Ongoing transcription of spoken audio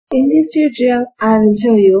In this tutorial, I will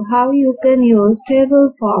show you how you can use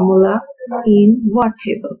table formula in Word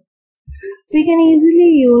table. We can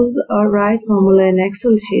easily use or write formula in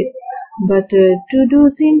Excel sheet, but to do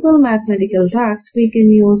simple mathematical tasks, we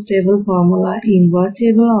can use table formula in Word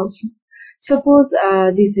table also. Suppose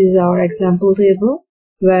this is our example table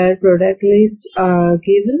where product lists are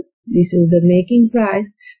given. This is the making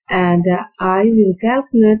price, and I will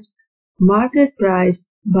calculate market price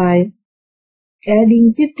by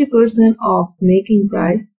adding 50% of making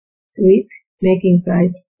price with making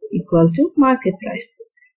price equal to market price.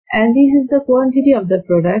 And this is the quantity of the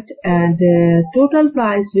product, and the total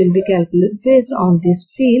price will be calculated based on this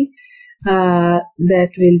field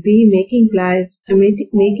that will be making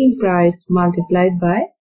price multiplied by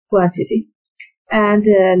quantity. And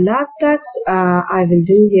last task I will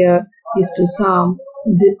do here is to sum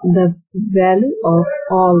the value of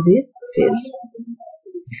all these fields.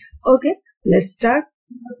 Okay, let's start.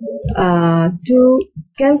 To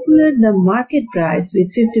calculate the market price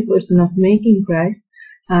with 50% of making price,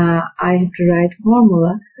 I have to write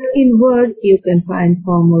formula. In Word, you can find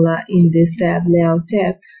formula in this tab, Layout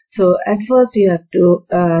tab. So at first you have to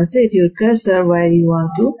set your cursor where you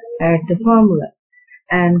want to add the formula,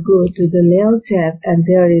 and go to the Layout tab, and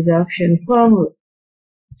there is the option Formula.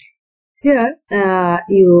 Here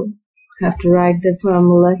you have to write the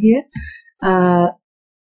formula here.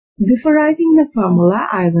 Before writing the formula,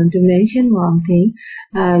 I want to mention one thing.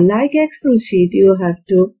 Like Excel sheet, you have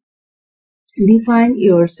to define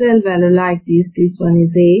your cell value like this. This one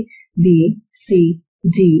is A, B, C,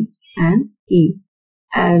 D, and E.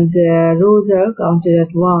 And rows are counted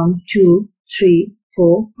at 1, 2, 3,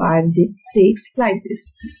 4, 5, 6, like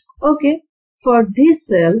this. Okay, for this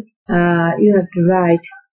cell, you have to write,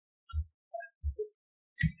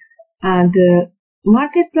 and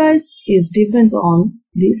market price is depends on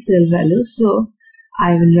this cell value, so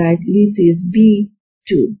I will write this is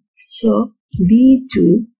B2. So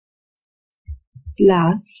B2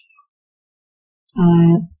 plus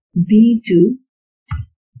B2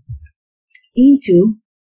 into,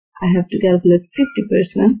 I have to calculate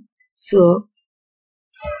 50%, so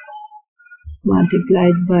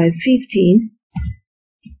multiplied by 15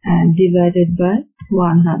 and divided by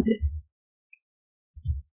 100.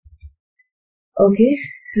 Okay,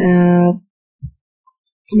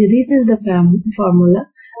 this is the formula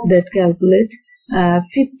that calculates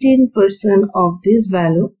 15% of this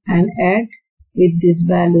value and add with this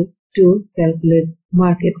value to calculate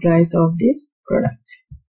market price of this product.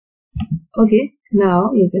 Okay,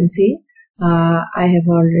 now you can see I have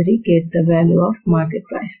already get the value of market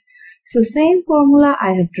price. So same formula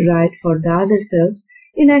I have to write for the other cells.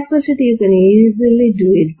 In Excel sheet you can easily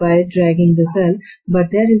do it by dragging the cell, but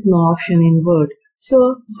there is no option in Word.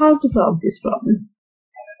 So how to solve this problem?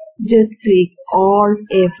 Just click Alt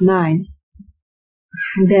F9,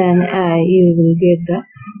 then you will get the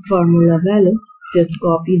formula value. Just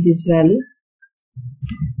copy this value,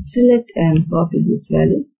 select and copy this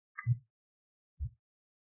value,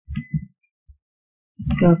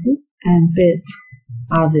 copy and paste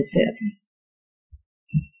other cells.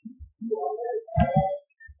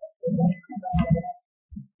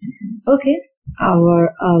 Okay,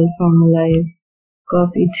 our formula is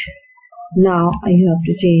copied. Now I have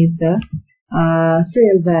to change the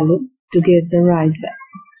cell value to get the right value.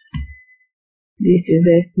 This is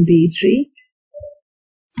a B3,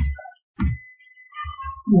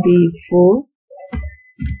 B4,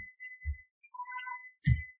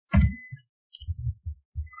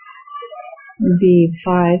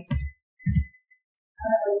 B5,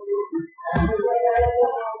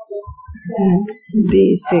 and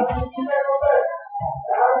B6.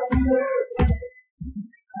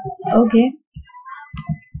 Okay,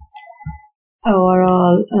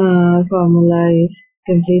 our formula is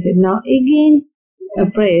completed. Now again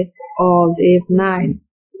press Alt F9,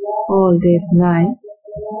 Alt F9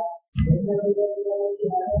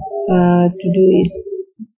 to do it.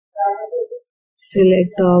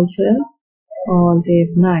 Select all cells, Alt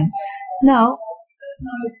F9. Now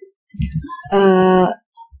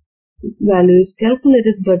value is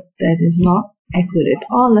calculated, but that is not accurate.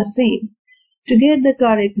 All are same. To get the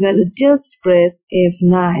correct value, just press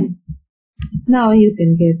F9. Now you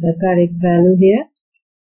can get the correct value here.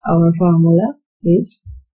 Our formula is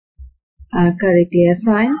correctly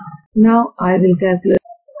assigned. Now I will calculate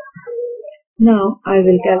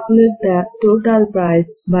the total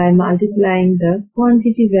price by multiplying the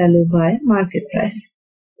quantity value by market price.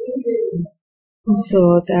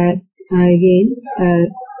 So that again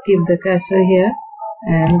keep the cursor here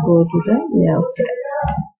and go to the Layout tab.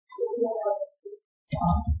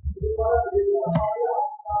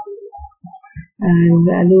 and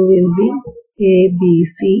value will be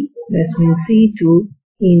ABC, that means C2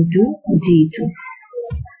 into D2.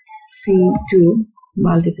 C2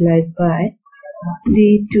 multiplied by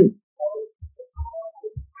D2.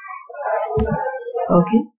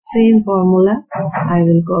 Okay, same formula. I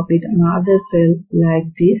will copy it another cell like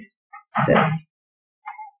this cells.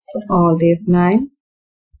 So Alt F9,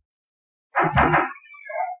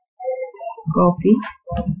 copy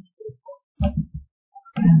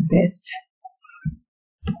and paste,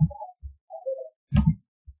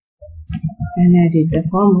 and edit the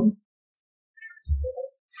formula.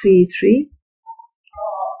 C3,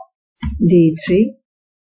 D3,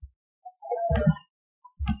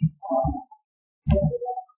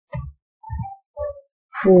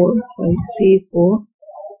 C4,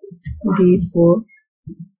 D4,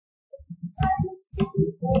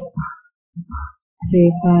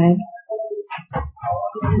 C5,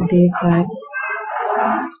 D5,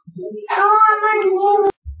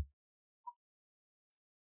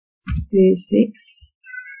 C6,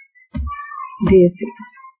 D6.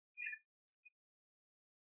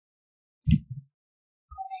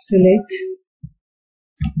 Select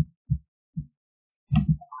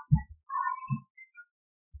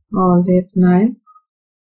Alt F9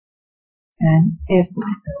 and F9.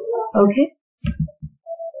 Okay.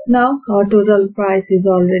 Now our total price is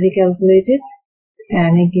already calculated,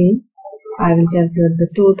 and again I will calculate the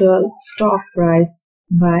total stock price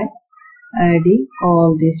by adding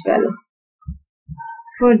all this value.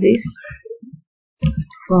 For this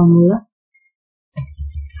formula,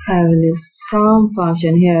 I will use sum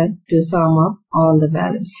function here to sum up all the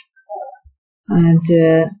values, and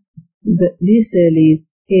this cell is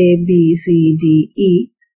A, B, C, D,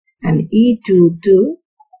 E, and E2 to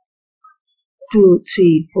 2,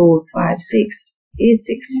 3, 4, 5, 6, E6,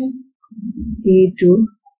 E2,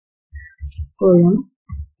 colon,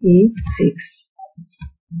 E6.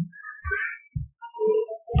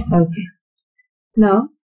 Okay. Now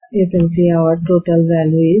you can see our total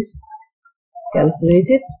value is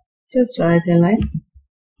calculated. Just write a line.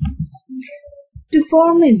 To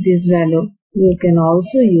format this value, you can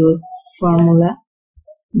also use formula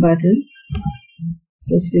button.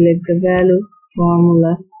 To select the value,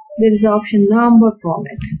 formula, there is option number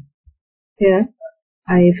format. Here,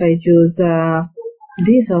 if I choose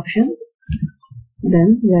this option,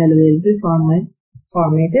 then value will be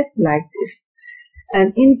formatted like this.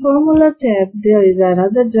 And in formula tab, there is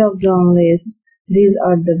another drop down list. These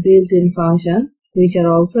are the built-in functions which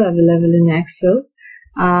are also available in Excel.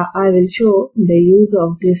 I will show the use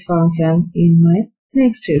of this function in my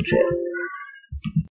next tutorial.